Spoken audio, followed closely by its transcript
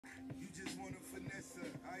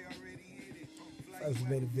First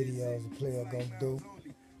made a video as a player gonna do.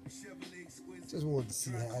 Just wanted to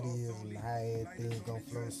see how it is and how everything gonna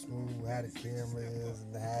flow smooth, how the camera is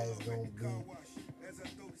and how it's gonna be.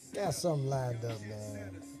 Got something lined up,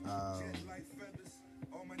 man.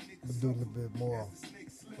 But do a little bit more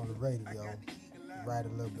on the radio, write a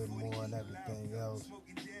little bit more and everything else.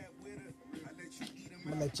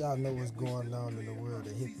 I'm gonna let y'all know what's going on in the world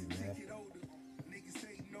of hippie, man.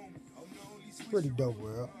 It's a pretty dope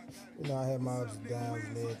world. You know, I had my ups and downs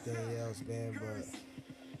and everything else, man, but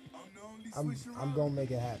I'm gonna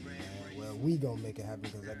make it happen, man. Well, we gonna make it happen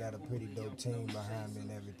because I got a pretty dope team behind me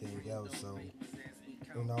and everything else. So,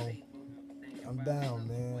 you know, I'm down,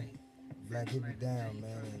 man. Black Hippie down,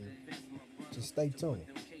 man, and just stay tuned.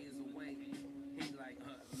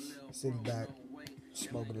 Sitting back,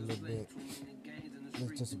 smoking a little bit,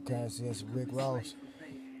 listen to some Currency and some Rick Ross,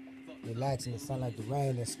 relaxing. It sound like the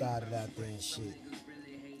rain that started out there and shit.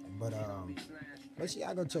 But make sure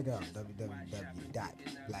y'all go check out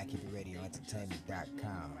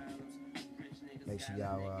www.blackhippiradioentertainment.com. Make sure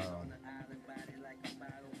y'all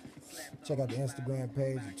check out the Instagram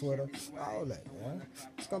page, the Twitter, all that, man.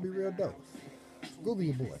 It's gonna be real dope. Google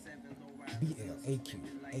your boy,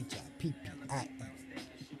 BLAQHIPPIE,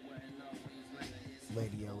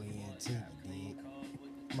 Radio ENT, you dig?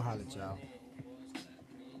 I'ma holla at y'all.